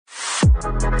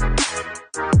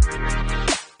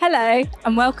Hello,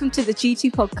 and welcome to the G2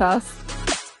 podcast.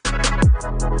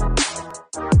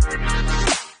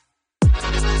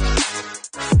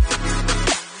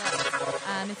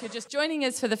 And if you're just joining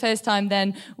us for the first time,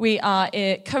 then we are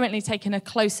currently taking a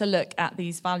closer look at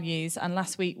these values. And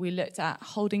last week we looked at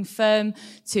holding firm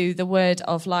to the word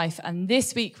of life. And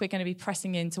this week we're going to be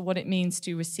pressing into what it means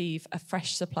to receive a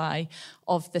fresh supply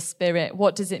of the Spirit.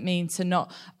 What does it mean to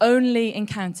not only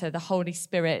encounter the Holy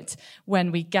Spirit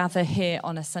when we gather here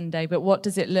on a Sunday, but what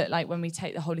does it look like when we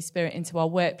take the Holy Spirit into our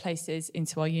workplaces,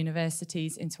 into our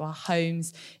universities, into our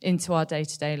homes, into our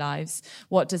day-to-day lives?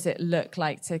 What does it look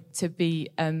like to be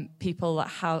people that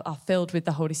are filled with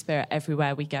the Holy Spirit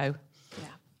everywhere we go? Yeah.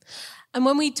 And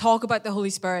when we talk about the Holy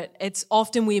Spirit, it's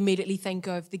often we immediately think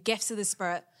of the gifts of the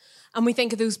Spirit. And we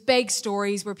think of those big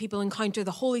stories where people encounter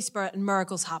the Holy Spirit and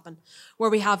miracles happen, where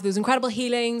we have those incredible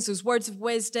healings, those words of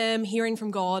wisdom, hearing from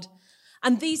God.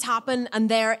 And these happen and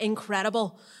they're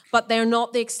incredible, but they're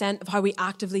not the extent of how we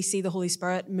actively see the Holy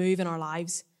Spirit move in our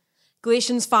lives.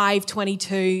 Galatians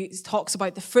 5:22 talks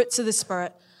about the fruits of the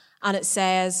Spirit, and it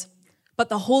says, "But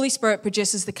the Holy Spirit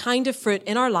produces the kind of fruit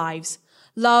in our lives: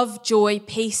 love, joy,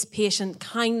 peace, patience,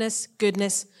 kindness,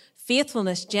 goodness,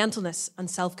 faithfulness, gentleness,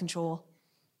 and self-control."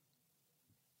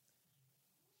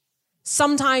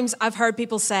 Sometimes I've heard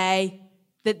people say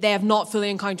that they have not fully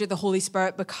encountered the Holy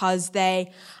Spirit because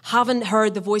they haven't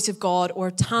heard the voice of God or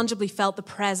tangibly felt the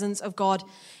presence of God,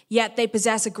 yet they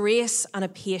possess a grace and a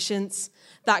patience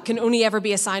that can only ever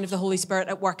be a sign of the Holy Spirit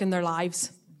at work in their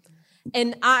lives.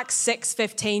 In Acts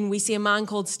 6:15, we see a man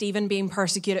called Stephen being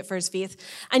persecuted for his faith,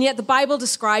 and yet the Bible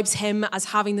describes him as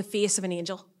having the face of an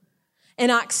angel.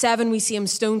 In Acts 7, we see him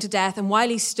stoned to death, and while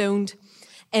he's stoned,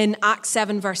 in Acts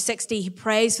 7, verse 60, he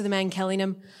prays for the men killing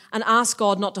him and asks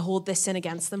God not to hold this sin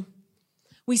against them.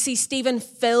 We see Stephen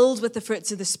filled with the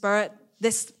fruits of the Spirit,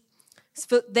 this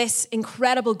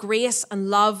incredible grace and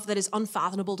love that is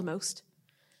unfathomable to most.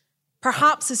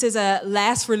 Perhaps this is a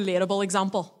less relatable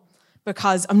example,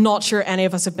 because I'm not sure any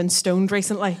of us have been stoned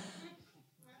recently.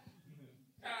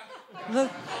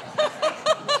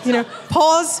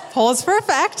 Pause for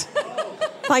effect.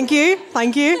 Thank you.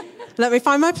 Let me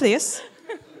find my place.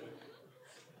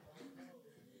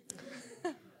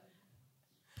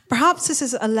 Perhaps this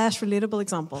is a less relatable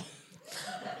example.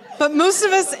 But most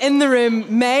of us in the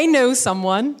room may know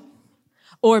someone,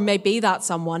 or may be that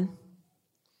someone,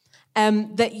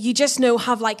 that you just know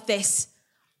have like this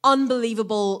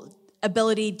unbelievable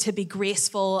ability to be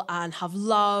graceful and have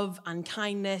love and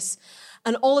kindness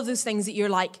and all of those things that you're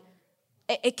like,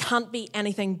 it can't be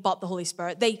anything but the Holy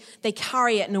Spirit. They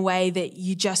carry it in a way that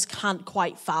you just can't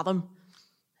quite fathom.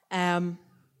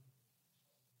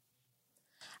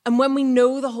 And when we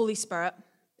know the Holy Spirit,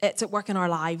 it's at work in our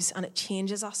lives and it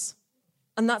changes us.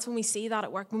 And that's when we see that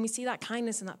at work, when we see that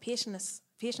kindness and that patience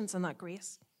and that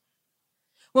grace.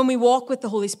 When we walk with the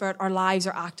Holy Spirit, our lives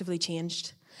are actively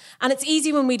changed. And it's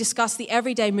easy when we discuss the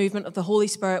everyday movement of the Holy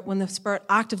Spirit, when the Spirit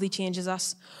actively changes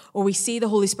us, or we see the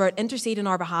Holy Spirit intercede in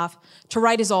our behalf, to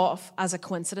write us off as a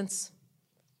coincidence.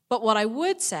 But what I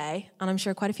would say, and I'm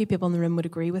sure quite a few people in the room would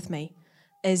agree with me,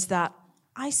 is that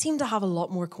I seem to have a lot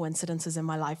more coincidences in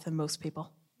my life than most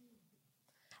people.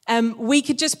 We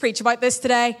could just preach about this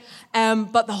today,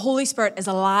 but the Holy Spirit is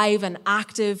alive and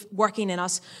active, working in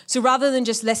us. So rather than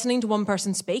just listening to one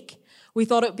person speak, we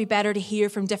thought it would be better to hear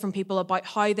from different people about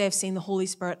how they've seen the Holy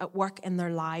Spirit at work in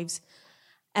their lives,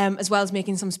 as well as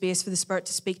making some space for the Spirit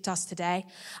to speak to us today.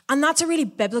 And that's a really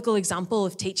biblical example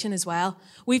of teaching as well.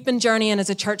 We've been journeying as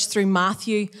a church through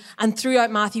Matthew, and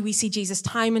throughout Matthew, we see Jesus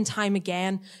time and time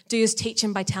again do his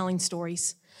teaching by telling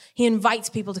stories. He invites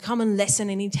people to come and listen,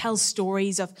 and he tells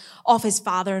stories of his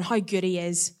Father and how good he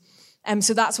is.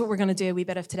 So that's what we're going to do a wee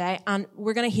bit of today. And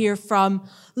we're going to hear from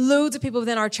loads of people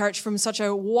within our church from such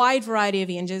a wide variety of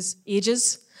ages.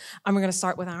 And we're going to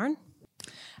start with Aaron.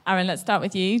 Aaron, let's start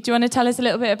with you. Do you want to tell us a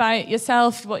little bit about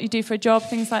yourself, what you do for a job,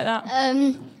 things like that?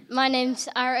 My name's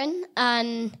Aaron,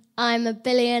 and I'm a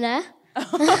billionaire.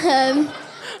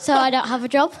 So I don't have a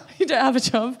job. You don't have a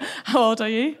job. How old are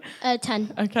you?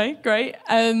 10. Okay, great.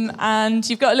 And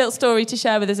you've got a little story to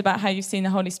share with us about how you've seen the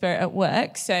Holy Spirit at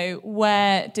work. So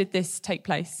where did this take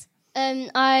place?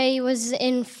 I was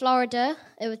in Florida.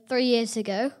 It was 3 years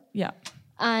ago. Yeah.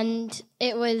 And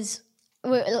it was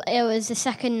the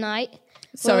second night.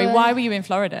 Sorry, why were you in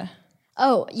Florida?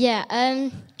 Oh, yeah.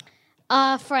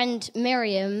 Our friend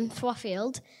Miriam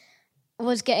Thwafield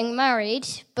was getting married,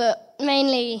 but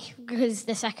mainly because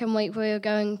the second week we were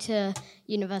going to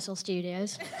Universal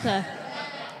Studios. So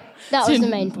that was the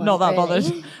main point. Not that really.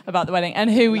 bothered about the wedding. And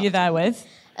who were you there with?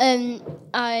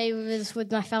 I was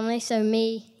with my family, so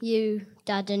me, you,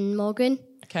 Dad, and Morgan.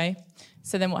 Okay.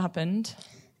 So then what happened?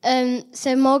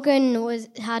 So Morgan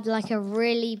had like a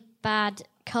really bad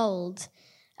cold,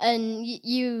 and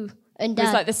you and Dad. It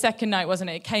was like the second night, wasn't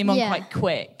it? It came on quite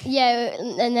quick. Yeah,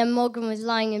 and then Morgan was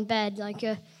lying in bed, like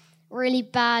a really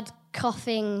bad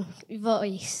coughing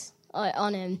voice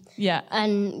on him. Yeah.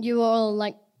 And you were all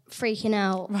like freaking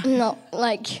out, not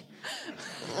like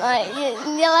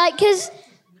you're like, because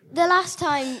the last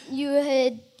time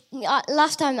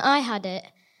I had it,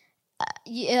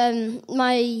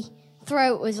 my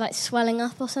throat was like swelling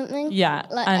up or something. Yeah,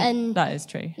 like, and that is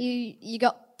true. You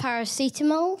got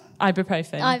paracetamol.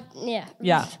 Ibuprofen.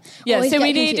 Yeah. So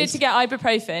we needed to get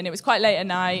ibuprofen. It was quite late at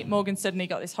night. Morgan suddenly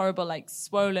got this horrible, like,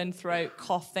 swollen throat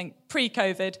cough thing,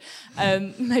 pre-COVID.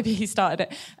 Maybe he started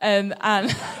it. And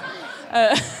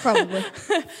probably.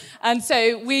 And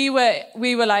so we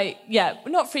were like,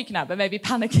 not freaking out, but maybe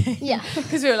panicking. Yeah.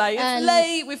 Because we were like, it's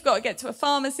late. We've got to get to a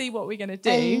pharmacy. What are we going to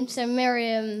do? So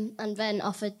Miriam and Ben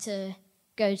offered to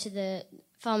go to the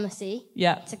pharmacy.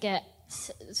 To get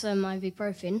some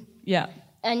ibuprofen. Yeah.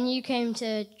 And you came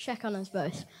to check on us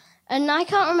both. And I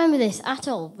can't remember this at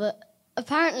all, but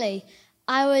apparently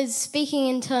I was speaking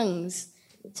in tongues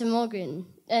to Morgan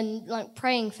and like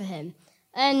praying for him.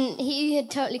 And he had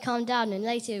totally calmed down, and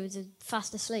later he was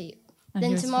fast asleep. And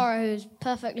then tomorrow he was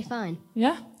perfectly fine.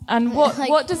 Yeah. And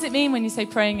what does it mean when you say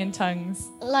praying in tongues?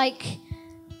 Like,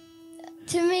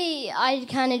 to me, I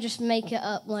kind of just make it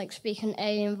up, like speak an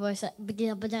alien voice, like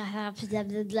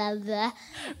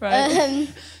Right.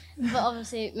 But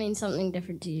obviously it means something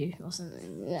different to you or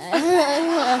something.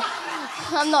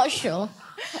 I'm not sure.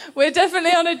 We're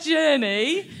definitely on a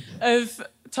journey of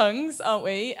tongues, aren't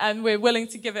we? And we're willing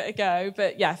to give it a go.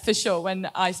 But yeah, for sure, when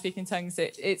I speak in tongues,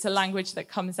 it's a language that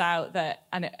comes out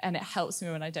and it helps me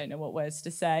when I don't know what words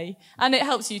to say. And it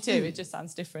helps you too. It just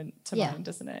sounds different to mine,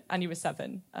 doesn't it? And you were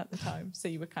 7 at the time, so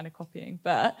you were kind of copying.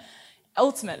 But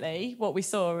ultimately, what we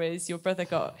saw is your brother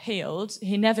got healed.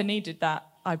 He never needed that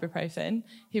ibuprofen.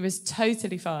 He was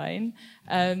totally fine,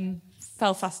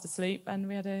 fell fast asleep, and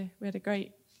we had a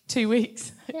great 2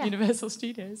 weeks at Universal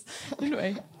Studios, didn't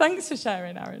we? Thanks for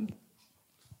sharing, Aaron.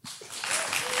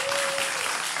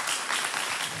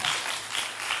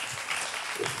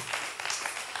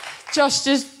 Josh,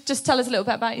 just tell us a little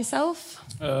bit about yourself.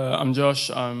 I'm Josh.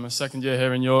 I'm a second year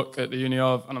here in York at the Uni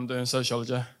of, and I'm doing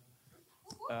sociology.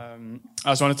 I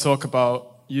just want to talk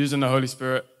about using the Holy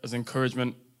Spirit as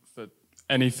encouragement for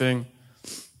anything,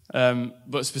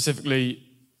 but specifically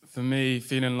for me,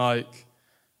 feeling like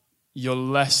you're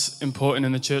less important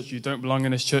in the church. You don't belong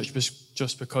in this church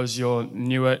just because you're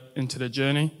newer into the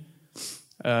journey.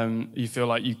 You feel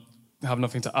like you have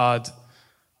nothing to add,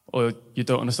 or you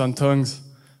don't understand tongues.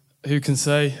 Who can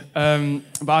say?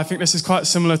 But I think this is quite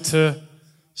similar to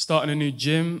starting a new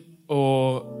gym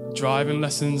or driving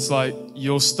lessons. Like,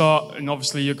 you'll start, and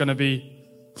obviously you're going to be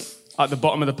at the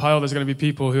bottom of the pile. There's going to be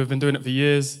people who have been doing it for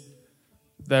years.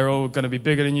 They're all going to be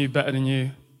bigger than you, better than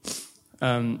you.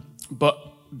 But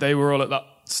they were all at that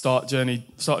start of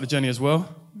the journey as well.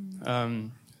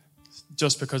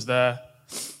 Just because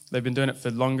they've been doing it for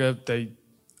longer, they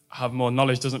have more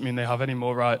knowledge doesn't mean they have any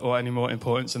more right or any more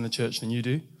importance in the church than you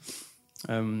do.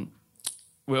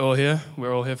 We're all here.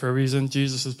 We're all here for a reason.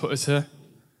 Jesus has put us here.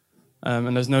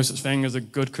 And there's no such thing as a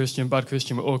good Christian, bad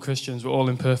Christian. We're all Christians. We're all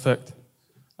imperfect.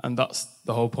 And that's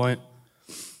the whole point.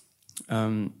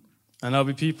 And there'll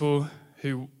be people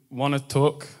who want to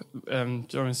talk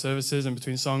during services and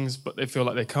between songs, but they feel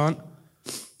like they can't.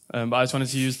 But I just wanted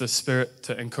to use the Spirit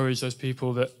to encourage those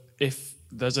people that if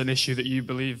there's an issue that you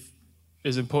believe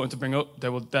is important to bring up,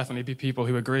 there will definitely be people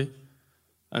who agree.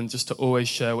 And just to always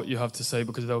share what you have to say,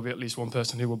 because there will be at least one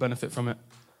person who will benefit from it.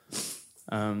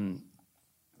 And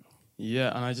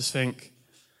I just think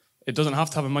it doesn't have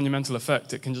to have a monumental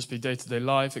effect. It can just be day-to-day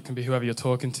life. It can be whoever you're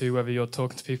talking to, whether you're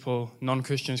talking to people,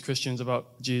 non-Christians, Christians,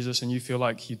 about Jesus, and you feel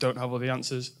like you don't have all the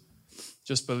answers.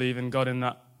 Just believe in God, in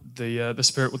that the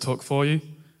Spirit will talk for you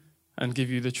and give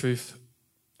you the truth.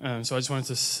 So I just wanted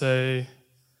to say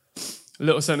a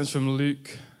little sentence from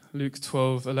Luke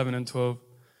 12:11 and 12.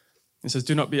 It says,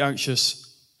 "Do not be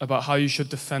anxious about how you should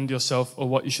defend yourself or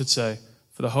what you should say,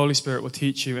 for the Holy Spirit will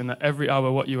teach you in that every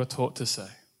hour what you are taught to say."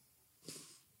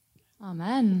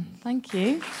 Amen. Thank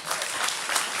you.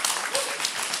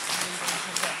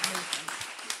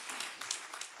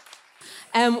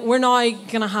 We're now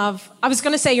going to have... I was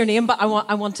going to say your name, but I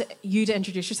want you to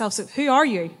introduce yourself. So who are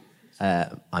you?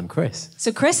 I'm Chris.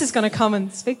 So Chris is going to come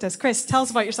and speak to us. Chris, tell us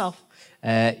about yourself.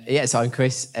 So I'm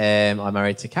Chris. I'm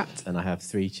married to Kat, and I have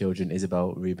 3 children,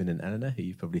 Isabel, Reuben and Eleanor, who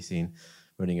you've probably seen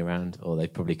running around, or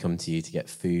they've probably come to you to get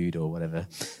food or whatever.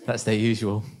 That's their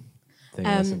usual thing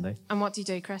on a Sunday. And what do you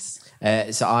do, Chris?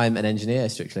 So I'm an engineer, a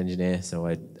structural engineer. So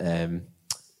I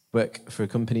work for a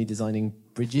company designing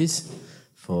bridges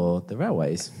for the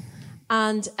railways.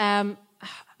 And I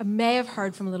may have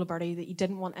heard from little birdie that you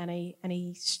didn't want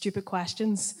any stupid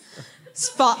questions,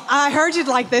 but I heard you'd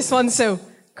like this one. So,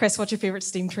 Chris, what's your favourite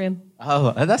steam train?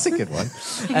 Oh, that's a good one.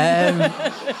 I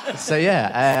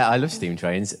love steam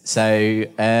trains. So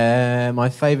my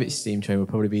favourite steam train would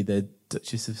probably be the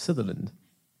Duchess of Sutherland.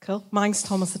 Cool. Mine's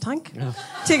Thomas the Tank. Oh.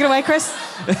 Take it away, Chris.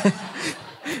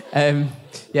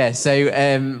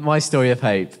 My story of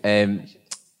hope.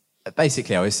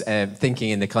 Basically, I was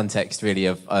thinking in the context really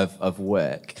of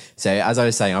work. So as I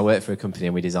was saying, I work for a company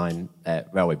and we design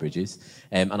railway bridges.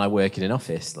 And I work in an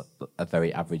office, a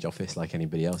very average office, like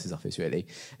anybody else's office, really.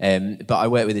 But I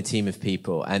work with a team of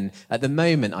people. And at the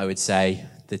moment, I would say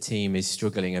the team is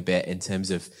struggling a bit in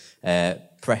terms of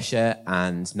pressure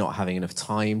and not having enough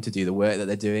time to do the work that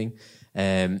they're doing.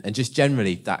 And just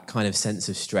generally that kind of sense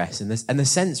of stress. And the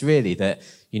sense really that,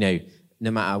 no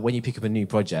matter when you pick up a new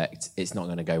project, it's not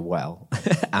going to go well.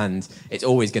 And it's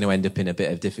always going to end up in a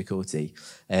bit of difficulty.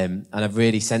 And I've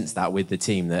really sensed that with the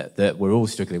team, that we're all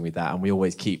struggling with that. And we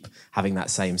always keep having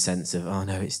that same sense of, oh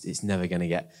no, it's never going to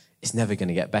get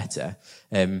better.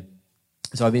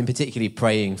 So I've been particularly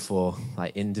praying for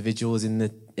like individuals in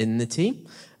the team,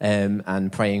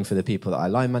 and praying for the people that I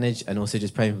line manage, and also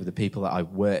just praying for the people that I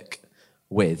work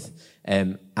with.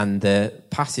 And the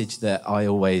passage that I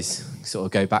always sort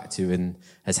of go back to and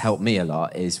has helped me a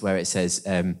lot is where it says,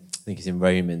 I think it's in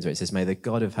Romans, where it says, may the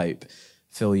God of hope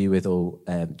fill you with all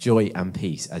joy and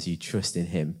peace as you trust in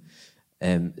him,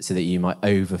 so that you might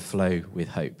overflow with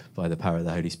hope by the power of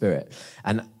the Holy Spirit.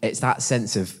 And it's that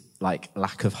sense of like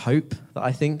lack of hope that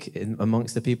I think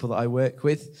amongst the people that I work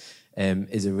with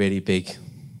is a really big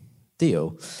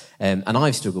deal. And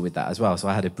I've struggled with that as well. So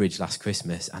I had a bridge last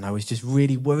Christmas and I was just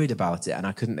really worried about it, and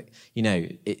I couldn't,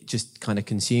 it just kind of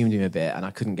consumed me a bit, and I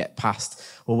couldn't get past,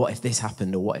 well, what if this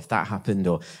happened, or what if that happened,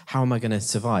 or how am I going to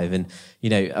survive? And,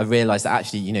 I realized that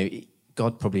actually,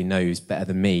 God probably knows better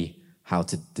than me how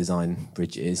to design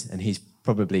bridges, and he's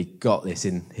probably got this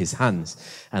in his hands.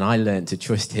 And I learned to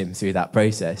trust him through that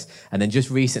process. And then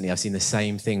just recently, I've seen the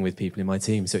same thing with people in my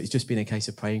team. So it's just been a case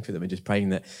of praying for them and just praying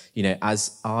that,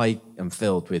 as I am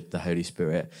filled with the Holy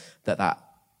Spirit, that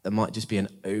there might just be an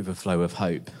overflow of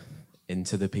hope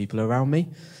into the people around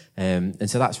me. And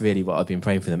so that's really what I've been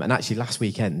praying for them. And actually last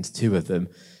weekend, two of them,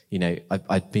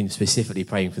 I've been specifically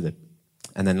praying for them.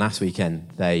 And then last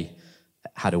weekend, they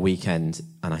had a weekend,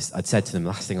 and I'd said to them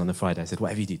last thing on the Friday, I said,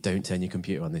 whatever you do, don't turn your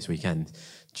computer on this weekend.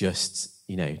 Just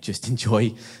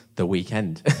enjoy the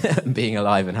weekend and being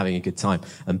alive and having a good time.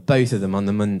 And both of them on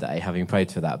the Monday, having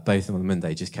prayed for that, both of them on the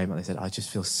Monday just came out and they said, I just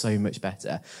feel so much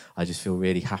better. I just feel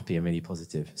really happy and really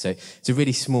positive. So it's a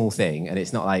really small thing, and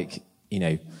it's not like,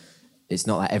 it's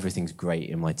not like everything's great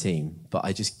in my team, but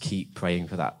I just keep praying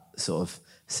for that sort of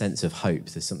sense of hope.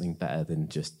 There's something better than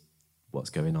just what's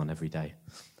going on every day.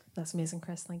 That's amazing,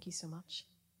 Chris. Thank you so much.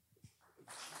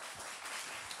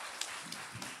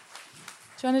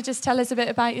 Do you want to just tell us a bit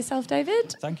about yourself,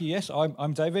 David? Thank you. Yes,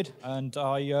 I'm David, and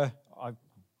I've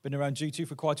been around G2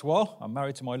 for quite a while. I'm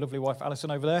married to my lovely wife,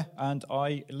 Alison, over there, and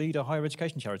I lead a higher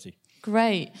education charity.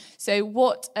 Great. So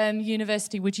what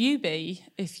university would you be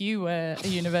if you were a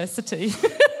university?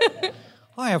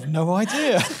 I have no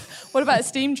idea. What about a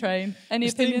steam train? Any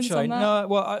opinions steam train? on that? No,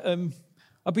 well,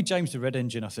 I'd be James the Red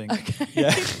Engine, I think. Okay,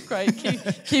 yeah. Great. Keeping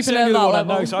it at at that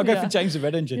level. Know, so I'll go for James the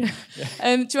Red Engine.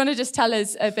 Yeah. Do you want to just tell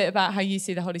us a bit about how you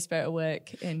see the Holy Spirit at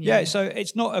work in you? Yeah, so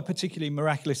it's not a particularly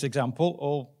miraculous example,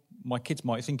 or my kids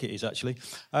might think it is actually,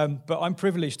 but I'm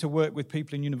privileged to work with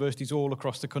people in universities all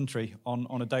across the country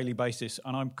on a daily basis,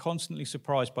 and I'm constantly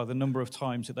surprised by the number of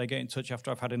times that they get in touch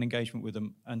after I've had an engagement with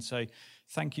them and say,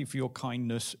 thank you for your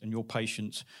kindness and your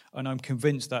patience, and I'm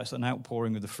convinced that's an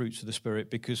outpouring of the fruits of the Spirit,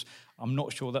 because I'm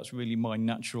not sure that's really my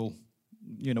natural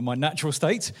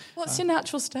state. What's your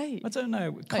natural state? I don't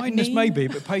know. Kindness maybe,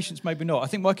 but patience maybe not. I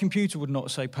think my computer would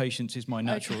not say patience is my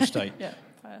natural state. Yeah.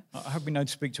 Fair. I have been known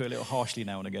to speak to it a little harshly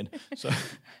now and again. So,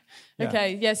 yeah.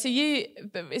 Okay, yeah. So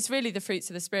it's really the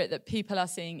fruits of the Spirit that people are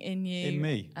seeing in you, in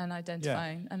me, and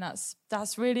identifying, and that's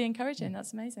really encouraging.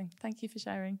 That's amazing. Thank you for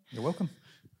sharing. You're welcome.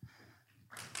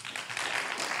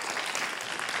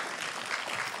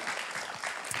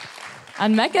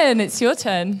 And Megan, it's your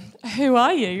turn. Who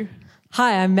are you?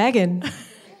 Hi, I'm Megan.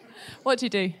 What do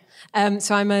you do?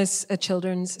 So I'm a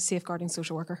children's safeguarding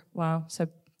social worker. Wow. So,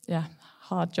 yeah,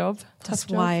 hard job. That's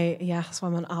why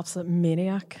I'm an absolute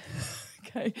maniac.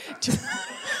 Okay.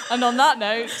 And on that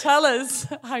note, tell us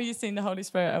how you've seen the Holy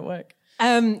Spirit at work.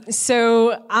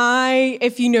 So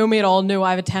if you know me at all, know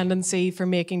I have a tendency for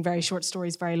making very short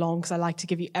stories very long because I like to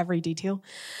give you every detail.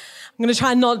 I'm going to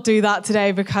try and not do that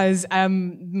today because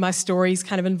my stories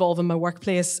kind of involve in my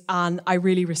workplace, and I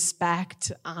really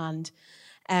respect and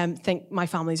think my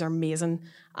families are amazing,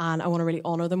 and I want to really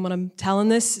honour them when I'm telling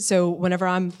this. So whenever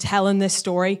I'm telling this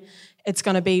story, it's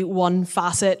going to be one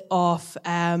facet of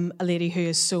a lady who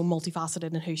is so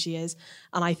multifaceted in who she is.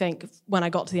 And I think when I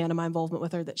got to the end of my involvement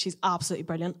with her, that she's absolutely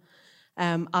brilliant,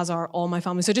 as are all my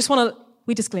family. So just want to,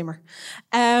 wee disclaimer.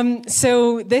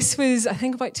 So this was, I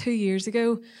think, about 2 years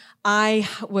ago. I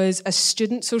was a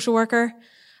student social worker,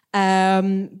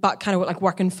 but kind of like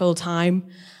working full time,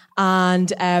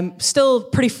 and still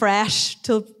pretty fresh,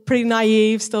 still pretty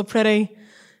naive, still pretty...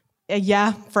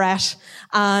 fresh.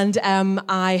 And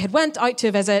I had went out to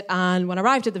a visit, and when I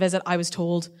arrived at the visit, I was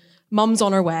told, Mum's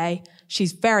on her way.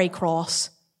 She's very cross.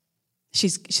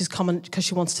 She's coming because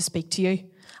she wants to speak to you.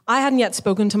 I hadn't yet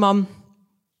spoken to Mum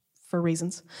for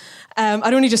reasons.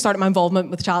 I'd only just started my involvement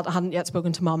with the child. I hadn't yet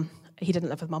spoken to Mum. He didn't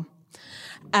live with Mum.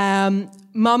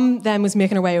 Mum then was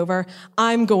making her way over.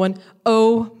 I'm going,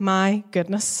 oh my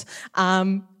goodness.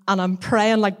 And I'm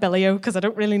praying like Billy O because I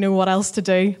don't really know what else to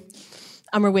do.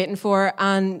 And we're waiting for her,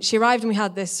 and she arrived, and we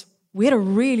had a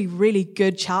really, really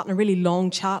good chat and a really long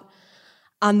chat.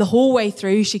 And the whole way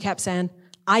through, she kept saying,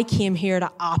 I came here to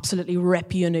absolutely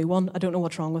rip you a new one. I don't know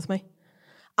what's wrong with me.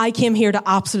 I came here to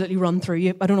absolutely run through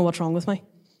you. I don't know what's wrong with me.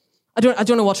 I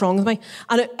don't know what's wrong with me.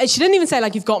 And she didn't even say,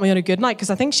 like, you've got me on a good night,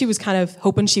 because I think she was kind of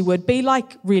hoping she would be,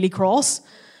 like, really cross.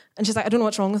 And she's like, I don't know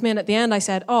what's wrong with me. And at the end, I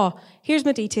said, here's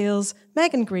my details.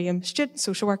 Megan Graham, student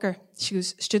social worker. She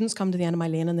goes, students come to the end of my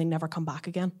lane and they never come back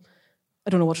again. I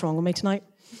don't know what's wrong with me tonight.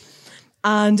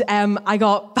 And I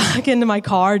got back into my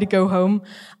car to go home,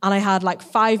 and I had like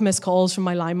 5 missed calls from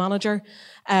my line manager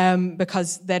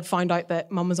because they'd found out that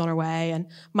Mum was on her way. And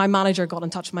my manager got in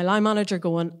touch with my line manager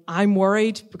going, I'm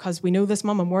worried because we know this,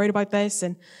 Mum, I'm worried about this.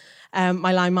 And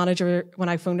my line manager, when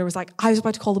I phoned her, was like, I was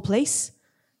about to call the police.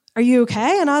 Are you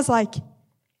okay? And I was like,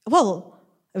 well,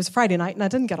 it was Friday night and I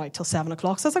didn't get out till 7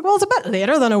 o'clock. So I was like, well, it's a bit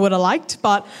later than I would have liked.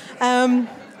 But I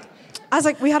was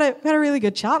like, we had a really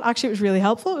good chat. Actually, it was really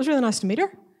helpful. It was really nice to meet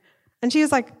her. And she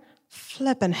was like,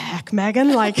 flipping heck,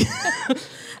 Megan. Like,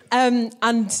 and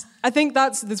I think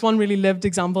there's one really lived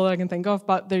example that I can think of.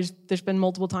 But there's been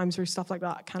multiple times where stuff like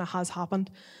that kind of has happened.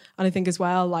 And I think as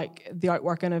well, like, the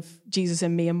outworking of Jesus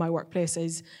in me in my workplace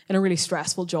is in a really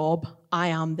stressful job. I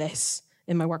am this.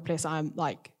 In my workplace, I'm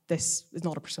like, this is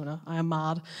not a persona. I am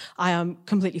mad. I am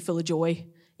completely full of joy,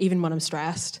 even when I'm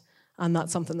stressed. And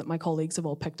that's something that my colleagues have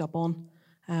all picked up on,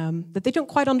 that they don't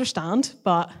quite understand,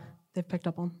 but they've picked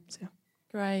up on. So.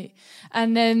 Great.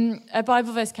 And then a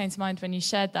Bible verse came to mind when you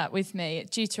shared that with me.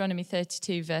 Deuteronomy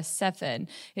 32, verse 7.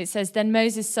 It says, Then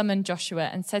Moses summoned Joshua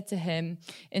and said to him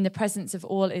in the presence of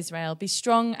all Israel, Be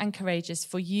strong and courageous,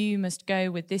 for you must go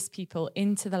with this people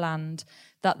into the land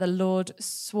that the Lord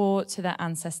swore to their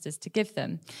ancestors to give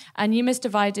them. And you must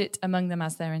divide it among them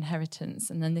as their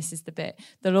inheritance. And then this is the bit.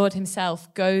 The Lord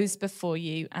himself goes before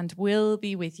you and will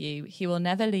be with you. He will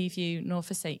never leave you nor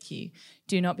forsake you.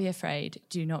 Do not be afraid.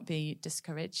 Do not be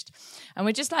discouraged. And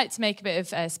we'd just like to make a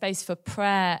bit of space for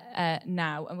prayer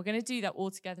now. And we're going to do that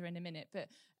all together in a minute. But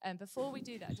before we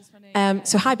do that, I just want to...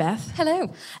 So hi, Beth.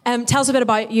 Hello. Tell us a bit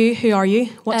about you. Who are you?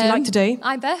 What do you like to do?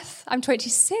 I'm Beth. I'm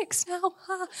 26 now.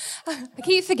 I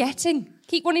keep forgetting.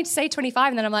 Keep wanting to say 25,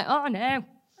 and then I'm like, oh, no.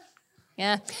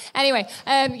 Yeah. Anyway,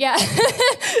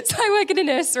 So I work in a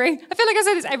nursery. I feel like I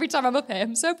say this every time I'm up here.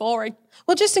 I'm so boring.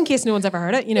 Well, just in case no one's ever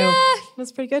heard it,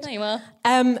 that's pretty good. There you are.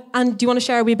 And do you want to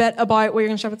share a wee bit about what you're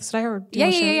going to share with us today? Or do you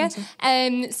want to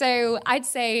share So I'd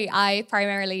say I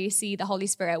primarily see the Holy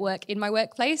Spirit at work in my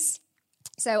workplace.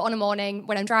 So on a morning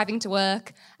when I'm driving to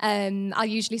work, I'll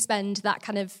usually spend that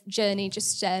kind of journey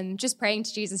just praying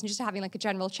to Jesus and just having like a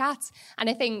general chat. And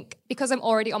I think because I'm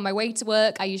already on my way to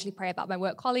work, I usually pray about my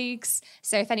work colleagues.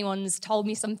 So if anyone's told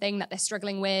me something that they're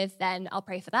struggling with, then I'll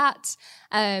pray for that.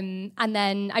 And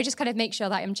then I just kind of make sure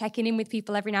that I'm checking in with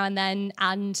people every now and then.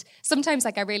 And sometimes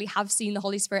like I really have seen the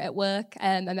Holy Spirit at work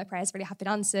and my prayers really have been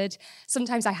answered.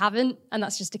 Sometimes I haven't. And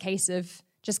that's just a case of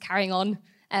just carrying on.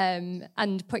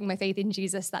 And putting my faith in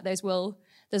Jesus that those will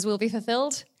be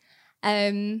fulfilled.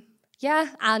 And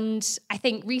I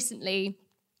think recently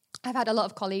I've had a lot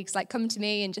of colleagues like come to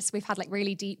me and just we've had like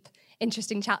really deep,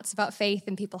 interesting chats about faith,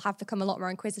 and people have become a lot more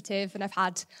inquisitive, and I've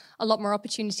had a lot more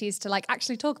opportunities to like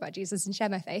actually talk about Jesus and share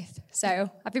my faith.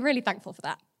 So I've been really thankful for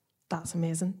that. That's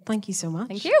amazing. Thank you so much.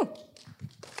 Thank you.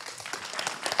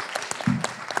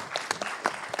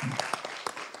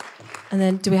 And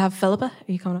then do we have Philippa?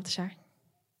 Are you coming up to share?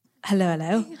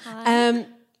 Hello. Hi.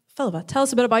 Philippa, tell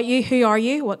us a bit about you. Who are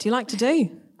you? What do you like to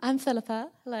do? I'm Philippa.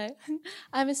 Hello.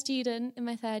 I'm a student in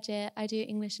my third year. I do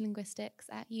English and linguistics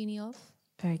at Uni of.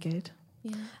 Very good.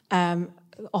 Yeah.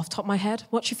 Off the top of my head,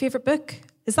 what's your favourite book?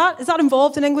 Is that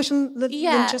involved in English and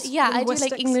linguistics? I do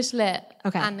like English lit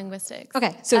and linguistics.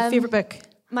 Okay, so favourite book?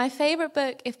 My favourite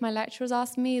book, if my lecturers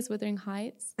ask me, is Wuthering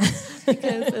Heights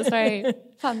because it's very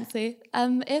fancy.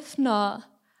 If not,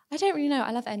 I don't really know.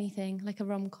 I love anything, like a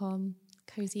rom-com,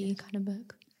 cosy kind of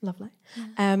book. Lovely.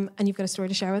 And you've got a story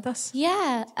to share with us?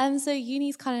 Yeah. So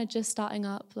uni's kind of just starting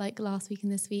up like last week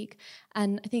and this week,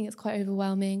 and I think it's quite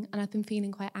overwhelming, and I've been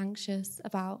feeling quite anxious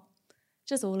about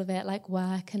just all of it, like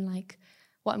work and like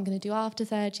what I'm going to do after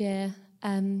third year,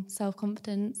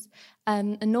 self-confidence.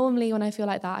 And normally when I feel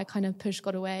like that, I kind of push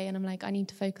God away and I'm like, I need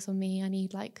to focus on me. I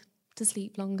need like to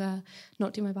sleep longer,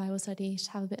 not do my Bible study, just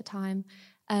have a bit of time.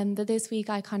 But this week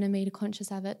I kind of made a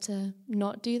conscious effort to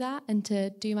not do that and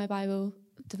to do my Bible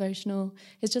devotional.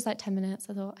 It's just like 10 minutes.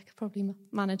 I thought I could probably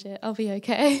manage it. I'll be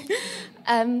okay.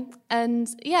 And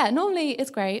yeah, normally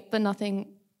it's great, but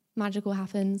nothing magical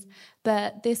happens.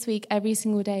 But this week, every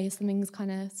single day, something's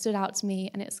kind of stood out to me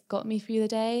and it's got me through the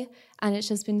day. And it's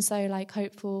just been so like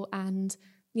hopeful, and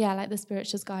yeah, like the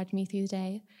Spirit's just guided me through the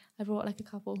day. I brought like a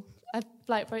couple. I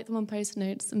like wrote them on post-it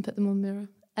notes and put them on mirror.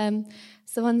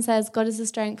 So one says, God is the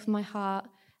strength of my heart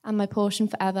and my portion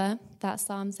forever. That's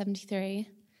Psalm 73.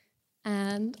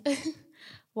 And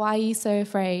why are you so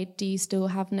afraid? Do you still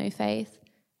have no faith?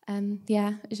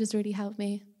 Yeah, it just really helped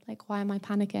me. Like, why am I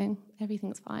panicking?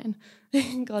 Everything's fine.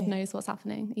 God knows what's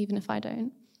happening, even if I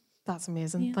don't. That's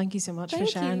amazing. Yeah. Thank you so much for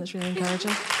sharing. That's really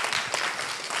encouraging.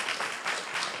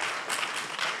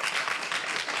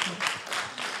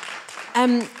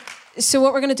 So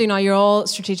what we're going to do now, you're all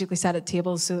strategically set at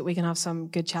tables so that we can have some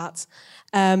good chats.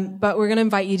 But we're going to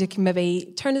invite you to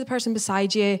maybe turn to the person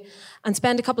beside you and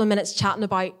spend a couple of minutes chatting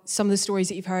about some of the stories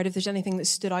that you've heard, if there's anything that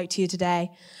stood out to you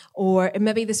today, or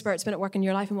maybe the Spirit's been at work in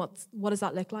your life, and what does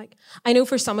that look like? I know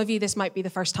for some of you, this might be the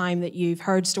first time that you've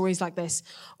heard stories like this,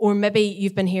 or maybe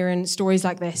you've been hearing stories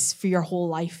like this for your whole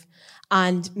life.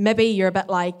 And maybe you're a bit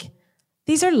like,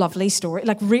 these are lovely stories,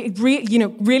 like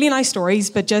really nice stories,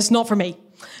 but just not for me.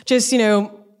 Just, you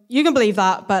can believe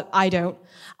that, but I don't.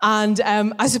 And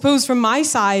I suppose from my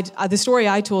side, the story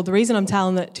I told, the reason I'm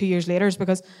telling it 2 years later is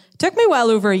because it took me well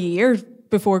over a year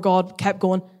before God kept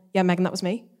going, yeah, Megan, that was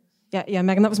me. Yeah,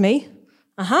 Megan, that was me.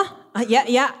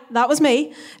 Yeah, that was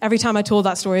me. Every time I told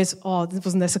that story, it's,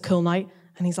 wasn't this a cool night?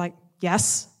 And he's like,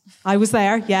 yes, I was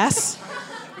there, yes.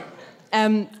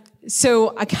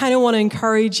 So I kind of want to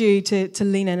encourage you to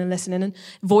lean in and listen in and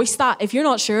voice that. If you're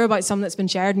not sure about something that's been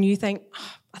shared and you think,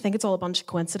 I think it's all a bunch of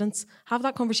coincidence, have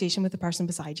that conversation with the person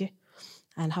beside you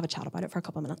and have a chat about it for a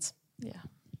couple of minutes. Yeah.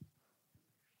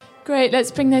 Great,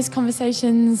 let's bring those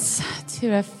conversations to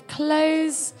a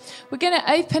close. We're going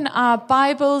to open our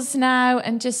Bibles now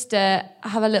and just have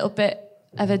a little bit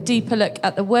of a deeper look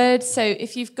at the Word. So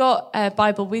if you've got a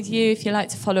Bible with you, if you like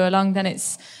to follow along, then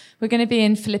we're going to be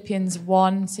in Philippians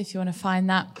 1, so if you want to find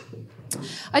that.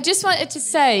 I just wanted to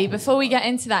say, before we get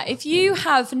into that, if you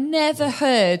have never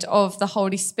heard of the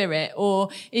Holy Spirit, or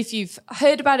if you've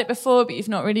heard about it before, but you've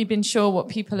not really been sure what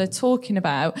people are talking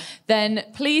about, then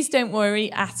please don't worry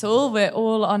at all. We're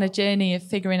all on a journey of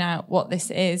figuring out what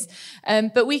this is.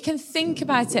 But we can think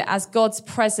about it as God's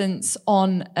presence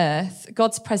on earth,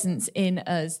 God's presence in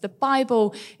us. The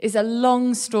Bible is a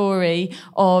long story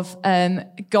of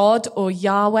God, or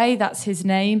Yahweh, that's his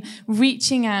name,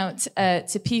 reaching out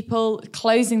to people,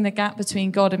 closing the gap between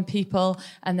God and people,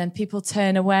 and then people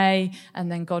turn away,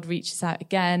 and then God reaches out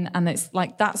again, and it's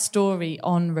like that story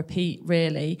on repeat,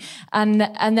 really. And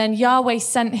then Yahweh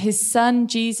sent his son,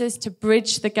 Jesus, to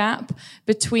bridge the gap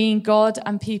between God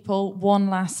and people one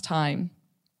last time.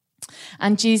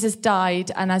 And Jesus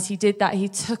died, and as he did that, he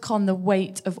took on the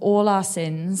weight of all our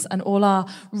sins and all our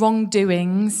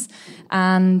wrongdoings,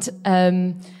 and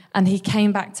he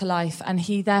came back to life, and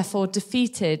he therefore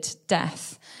defeated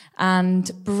death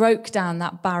and broke down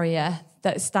that barrier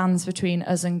that stands between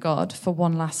us and God for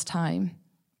one last time.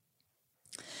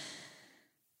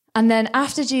 And then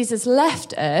after Jesus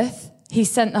left earth, he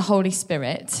sent the Holy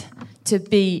Spirit to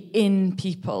be in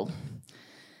people.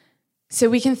 So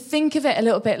we can think of it a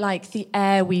little bit like the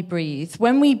air we breathe.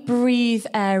 When we breathe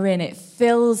air in, it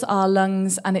fills our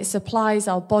lungs and it supplies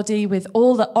our body with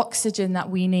all the oxygen that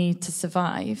we need to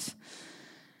survive.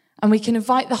 And we can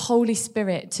invite the Holy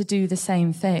Spirit to do the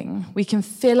same thing. We can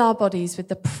fill our bodies with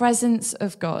the presence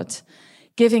of God,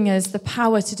 giving us the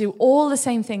power to do all the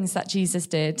same things that Jesus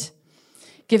did.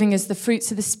 giving us the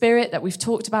fruits of the Spirit that we've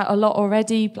talked about a lot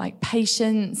already, like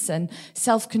patience and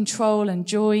self-control and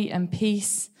joy and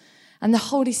peace. And the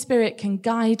Holy Spirit can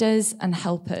guide us and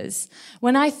help us.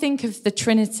 When I think of the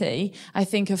Trinity, I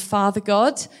think of Father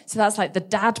God. So that's like the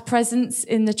dad presence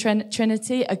in the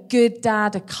Trinity, a good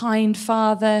dad, a kind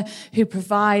father who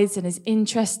provides and is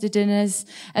interested in us.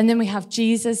 And then we have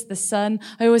Jesus, the Son.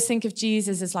 I always think of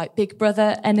Jesus as like big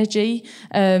brother energy,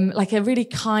 like a really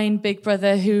kind big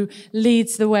brother who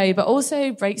leads the way, but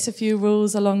also breaks a few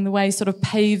rules along the way, sort of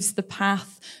paves the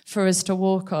path for us to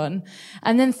walk on.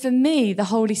 And then for me, the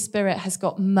Holy Spirit has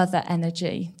got mother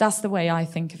energy. That's the way I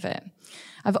think of it.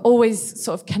 I've always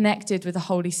sort of connected with the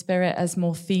Holy Spirit as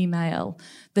more female,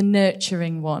 the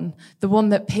nurturing one, the one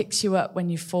that picks you up when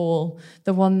you fall,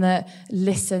 the one that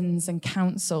listens and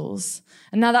counsels.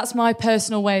 And now that's my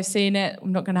personal way of seeing it.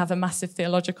 I'm not going to have a massive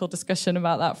theological discussion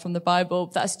about that from the Bible.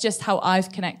 That's just how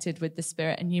I've connected with the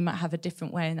Spirit, and you might have a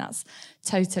different way, and that's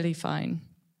totally fine.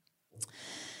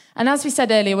 And as we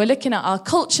said earlier, we're looking at our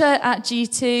culture at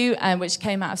G2, which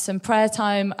came out of some prayer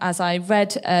time. As I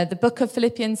read the book of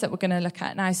Philippians that we're going to look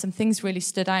at now, some things really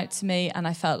stood out to me, and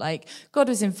I felt like God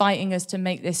was inviting us to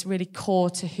make this really core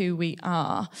to who we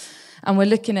are. And we're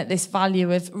looking at this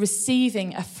value of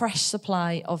receiving a fresh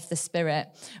supply of the Spirit.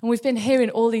 And we've been hearing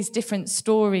all these different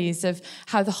stories of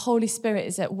how the Holy Spirit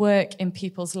is at work in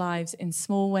people's lives in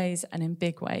small ways and in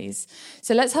big ways.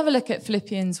 So let's have a look at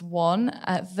Philippians 1,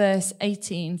 verse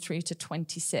 18 through to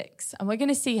 26. And we're going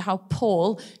to see how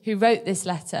Paul, who wrote this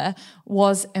letter,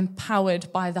 was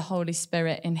empowered by the Holy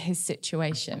Spirit in his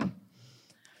situation.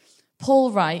 Paul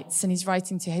writes, and he's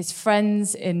writing to his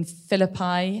friends in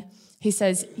Philippi. He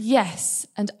says, "Yes,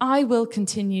 and I will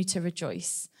continue to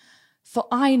rejoice, for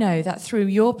I know that through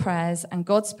your prayers and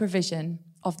God's provision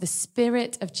of the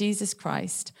Spirit of Jesus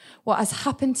Christ, what has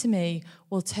happened to me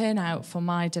will turn out for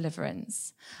my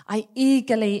deliverance. I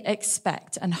eagerly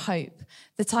expect and hope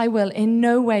that I will in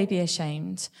no way be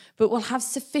ashamed, but will have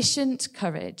sufficient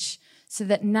courage, so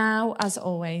that now, as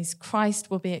always, Christ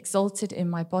will be exalted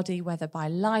in my body, whether by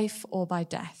life or by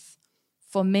death.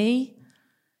 For me,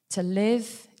 to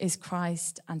live is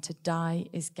Christ, and to die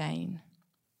is gain."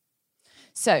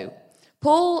 So,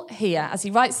 Paul here, as he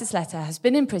writes this letter, has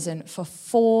been in prison for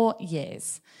 4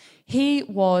 years. He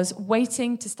was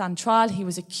waiting to stand trial. He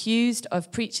was accused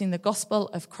of preaching the gospel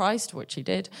of Christ, which he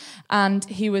did, and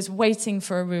he was waiting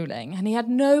for a ruling. And he had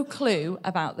no clue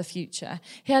about the future.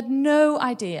 He had no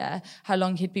idea how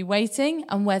long he'd be waiting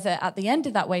and whether at the end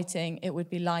of that waiting it would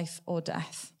be life or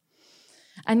death.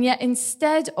 And yet,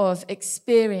 instead of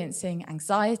experiencing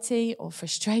anxiety or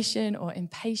frustration or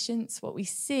impatience, what we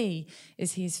see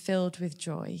is he's filled with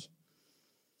joy.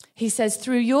 He says,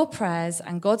 "Through your prayers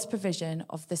and God's provision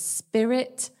of the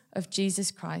Spirit of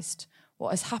Jesus Christ, what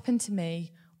has happened to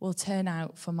me will turn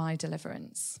out for my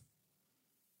deliverance."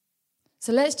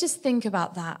 So let's just think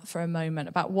about that for a moment,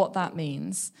 about what that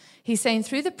means. He's saying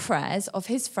through the prayers of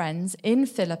his friends in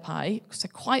Philippi, so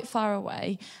quite far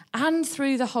away, and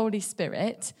through the Holy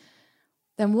Spirit,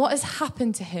 then what has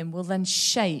happened to him will then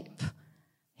shape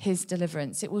his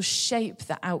deliverance. It will shape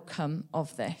the outcome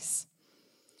of this.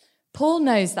 Paul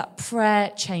knows that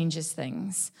prayer changes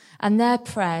things, and their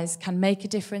prayers can make a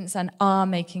difference and are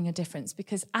making a difference,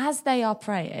 because as they are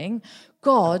praying,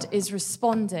 God is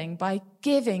responding by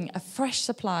giving a fresh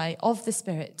supply of the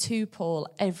Spirit to Paul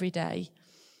every day.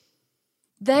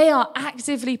 They are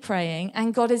actively praying,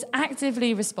 and God is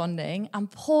actively responding, and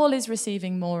Paul is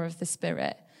receiving more of the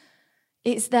Spirit.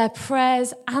 It's their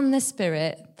prayers and the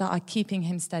Spirit that are keeping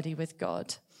him steady with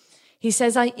God. He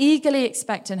says, "I eagerly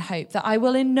expect and hope that I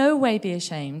will in no way be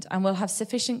ashamed and will have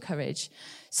sufficient courage,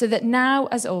 so that now,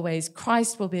 as always,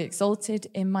 Christ will be exalted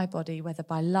in my body, whether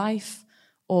by life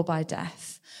or by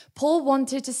death." Paul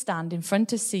wanted to stand in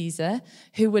front of Caesar,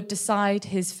 who would decide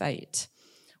his fate,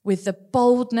 with the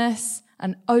boldness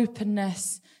and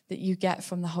openness that you get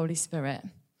from the Holy Spirit.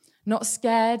 Not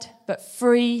scared, but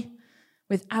free,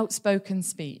 with outspoken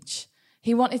speech.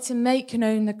 He wanted to make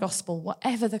known the gospel,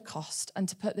 whatever the cost, and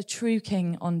to put the true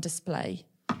king on display.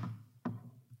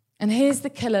 And here's the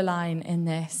killer line in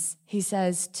this. He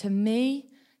says, "To me,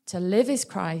 to live is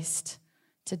Christ,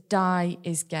 to die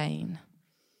is gain."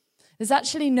 There's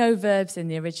actually no verbs in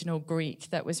the original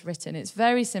Greek that was written. It's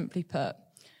very simply put,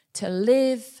 to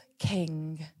live,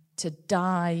 king, to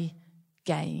die,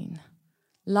 gain.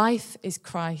 Life is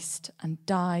Christ, and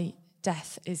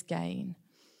death is gain.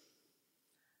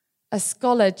 A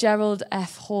scholar, Gerald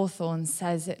F. Hawthorne,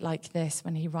 says it like this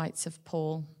when he writes of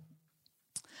Paul.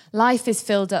 "Life is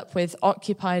filled up with,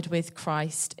 occupied with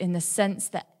Christ, in the sense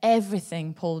that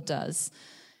everything Paul does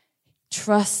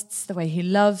trusts, the way he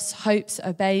loves, hopes,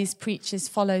 obeys, preaches,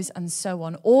 follows, and so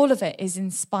on. All of it is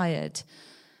inspired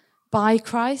by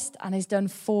Christ and is done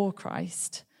for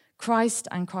Christ. Christ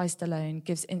and Christ alone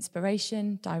gives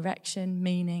inspiration, direction,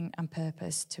 meaning, and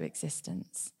purpose to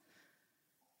existence.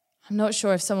 I'm not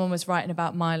sure if someone was writing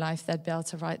about my life, they'd be able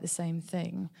to write the same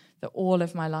thing, that all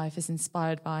of my life is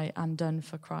inspired by and done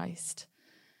for Christ.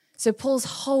 So Paul's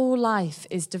whole life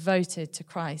is devoted to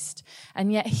Christ,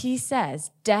 and yet he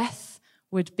says death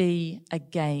would be a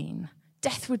gain.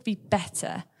 Death would be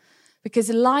better, because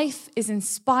life is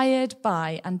inspired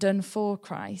by and done for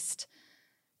Christ.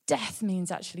 Death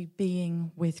means actually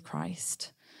being with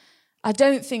Christ. I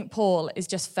don't think Paul is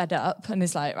just fed up and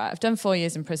is like, right, I've done 4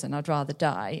 years in prison, I'd rather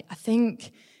die. I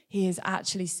think he is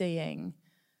actually seeing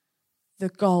the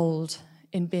gold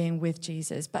in being with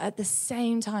Jesus. But at the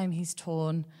same time, he's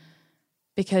torn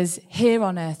because here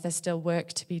on earth, there's still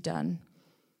work to be done.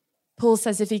 Paul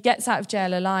says if he gets out of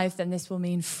jail alive, then this will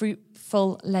mean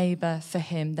fruitful labor for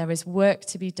him. There is work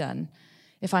to be done.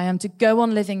 If I am to go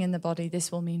on living in the body,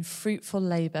 this will mean fruitful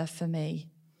labor for me.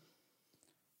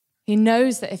 He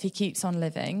knows that if he keeps on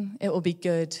living, it will be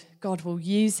good. God will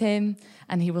use him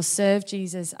and he will serve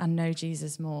Jesus and know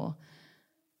Jesus more.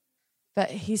 But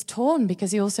he's torn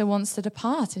because he also wants to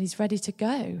depart and he's ready to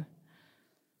go.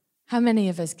 How many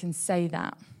of us can say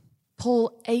that?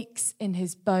 Paul aches in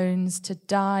his bones to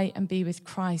die and be with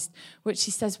Christ, which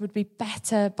he says would be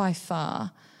better by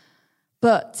far.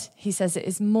 But he says it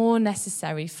is more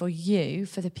necessary for you,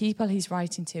 for the people he's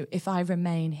writing to, if I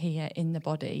remain here in the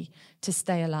body, to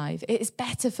stay alive. It is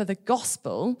better for the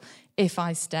gospel if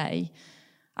I stay.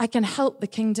 I can help the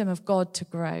kingdom of God to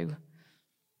grow.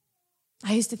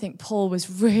 I used to think Paul was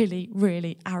really,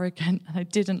 really arrogant, and I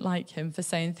didn't like him for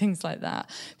saying things like that.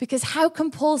 Because how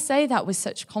can Paul say that with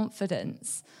such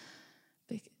confidence?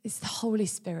 It's the Holy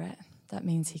Spirit. That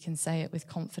means he can say it with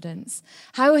confidence.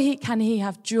 How can he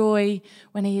have joy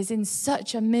when he is in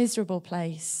such a miserable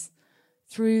place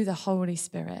through the Holy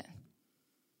Spirit?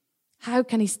 How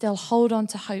can he still hold on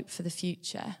to hope for the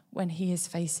future when he is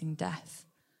facing death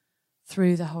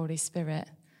through the Holy Spirit?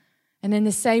 And in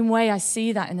the same way, I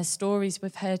see that in the stories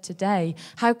we've heard today.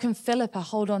 How can Philippa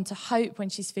hold on to hope when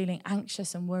she's feeling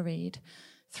anxious and worried?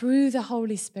 Through the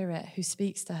Holy Spirit who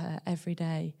speaks to her every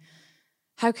day.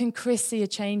 How can Chris see a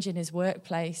change in his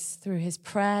workplace through his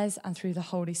prayers and through the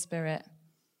Holy Spirit?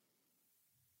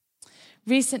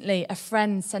 Recently, a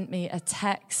friend sent me a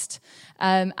text,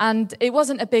 and it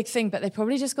wasn't a big thing, but they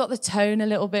probably just got the tone a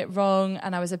little bit wrong,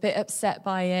 and I was a bit upset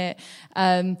by it.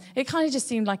 It kind of just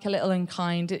seemed like a little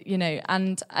unkind,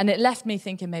 and it left me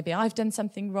thinking maybe I've done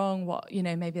something wrong,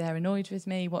 maybe they're annoyed with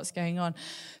me, what's going on.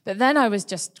 But then I was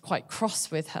just quite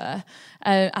cross with her,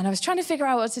 and I was trying to figure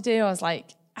out what to do. I was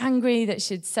like, angry that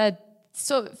she'd said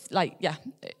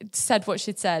said what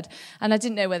she'd said, and I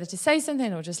didn't know whether to say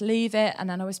something or just leave it. And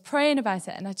then I was praying about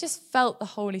it, and I just felt the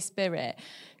Holy Spirit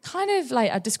kind of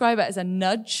I describe it as a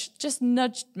nudge, just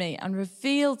nudged me and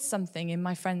revealed something in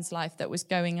my friend's life that was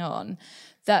going on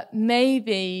that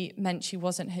maybe meant she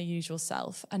wasn't her usual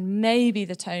self, and maybe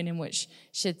the tone in which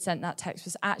she'd sent that text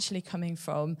was actually coming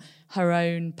from her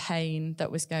own pain that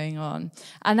was going on.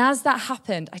 And as that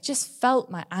happened, I just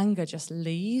felt my anger just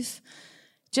leave.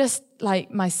 Just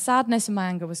like my sadness and my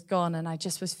anger was gone, and I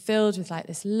just was filled with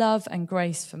this love and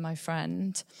grace for my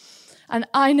friend. And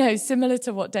I know, similar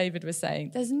to what David was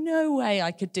saying, there's no way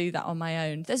I could do that on my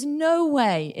own. There's no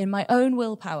way in my own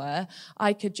willpower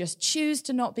I could just choose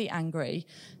to not be angry.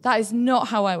 That is not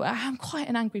how I work. I'm quite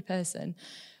an angry person.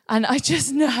 And I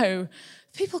just know,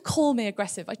 people call me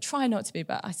aggressive. I try not to be,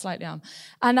 but I slightly am.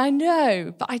 And I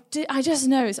know, but I just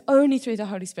know it's only through the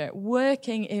Holy Spirit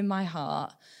working in my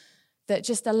heart that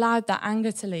just allowed that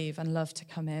anger to leave and love to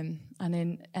come in.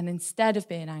 And instead of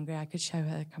being angry, I could show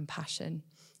her compassion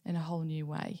in a whole new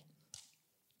way.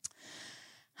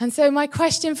 And so my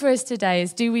question for us today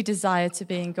is, do we desire to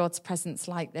be in God's presence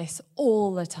like this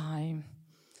all the time?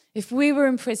 If we were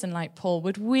in prison like Paul,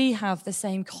 would we have the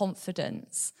same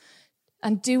confidence?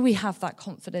 And do we have that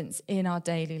confidence in our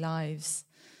daily lives?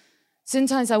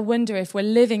 Sometimes I wonder if we're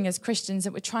living as Christians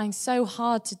that we're trying so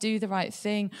hard to do the right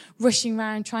thing, rushing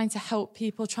around, trying to help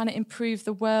people, trying to improve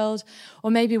the world, or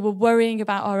maybe we're worrying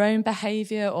about our own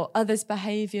behavior or others'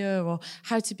 behavior or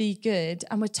how to be good,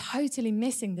 and we're totally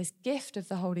missing this gift of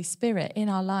the Holy Spirit in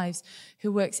our lives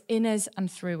who works in us and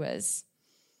through us.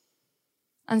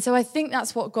 And so I think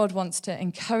that's what God wants to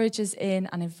encourage us in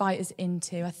and invite us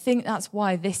into. I think that's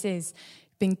why this has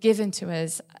been given to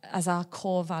us as our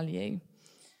core value.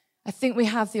 I think we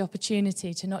have the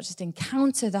opportunity to not just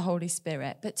encounter the Holy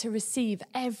Spirit, but to receive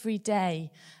every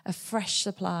day a fresh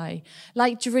supply,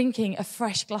 like drinking a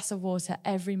fresh glass of water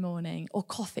every morning, or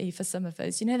coffee for some of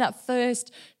us. You know, that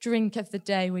first drink of the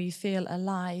day where you feel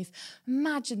alive.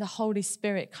 Imagine the Holy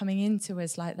Spirit coming into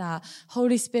us like that.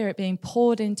 Holy Spirit being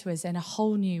poured into us in a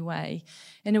whole new way,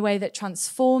 in a way that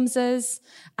transforms us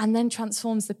and then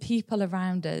transforms the people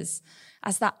around us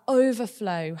as that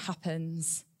overflow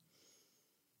happens.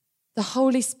 The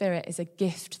Holy Spirit is a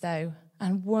gift, though,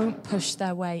 and won't push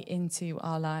their way into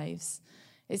our lives.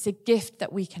 It's a gift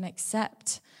that we can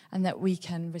accept and that we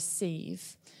can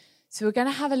receive. So we're going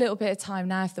to have a little bit of time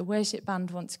now, if the worship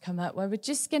band want to come up, where we're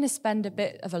just going to spend a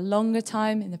bit of a longer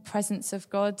time in the presence of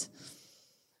God.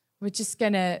 We're just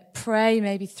going to pray,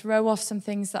 maybe throw off some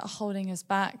things that are holding us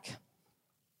back.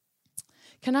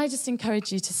 Can I just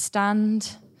encourage you to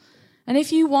stand? And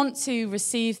if you want to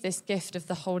receive this gift of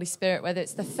the Holy Spirit, whether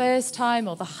it's the first time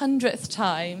or the 100th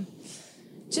time,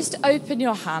 just open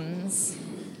your hands.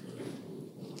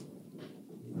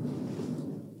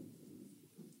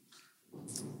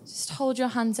 Just hold your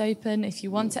hands open if you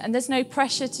want it. And there's no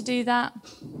pressure to do that.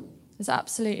 There's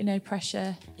absolutely no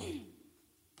pressure.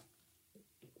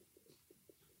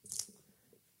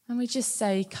 And we just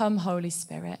say, "Come, Holy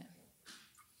Spirit."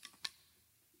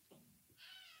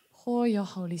 Pour your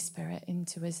Holy Spirit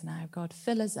into us now, God.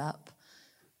 Fill us up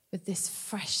with this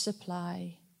fresh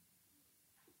supply,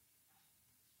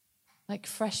 like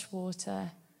fresh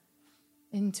water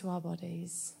into our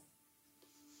bodies.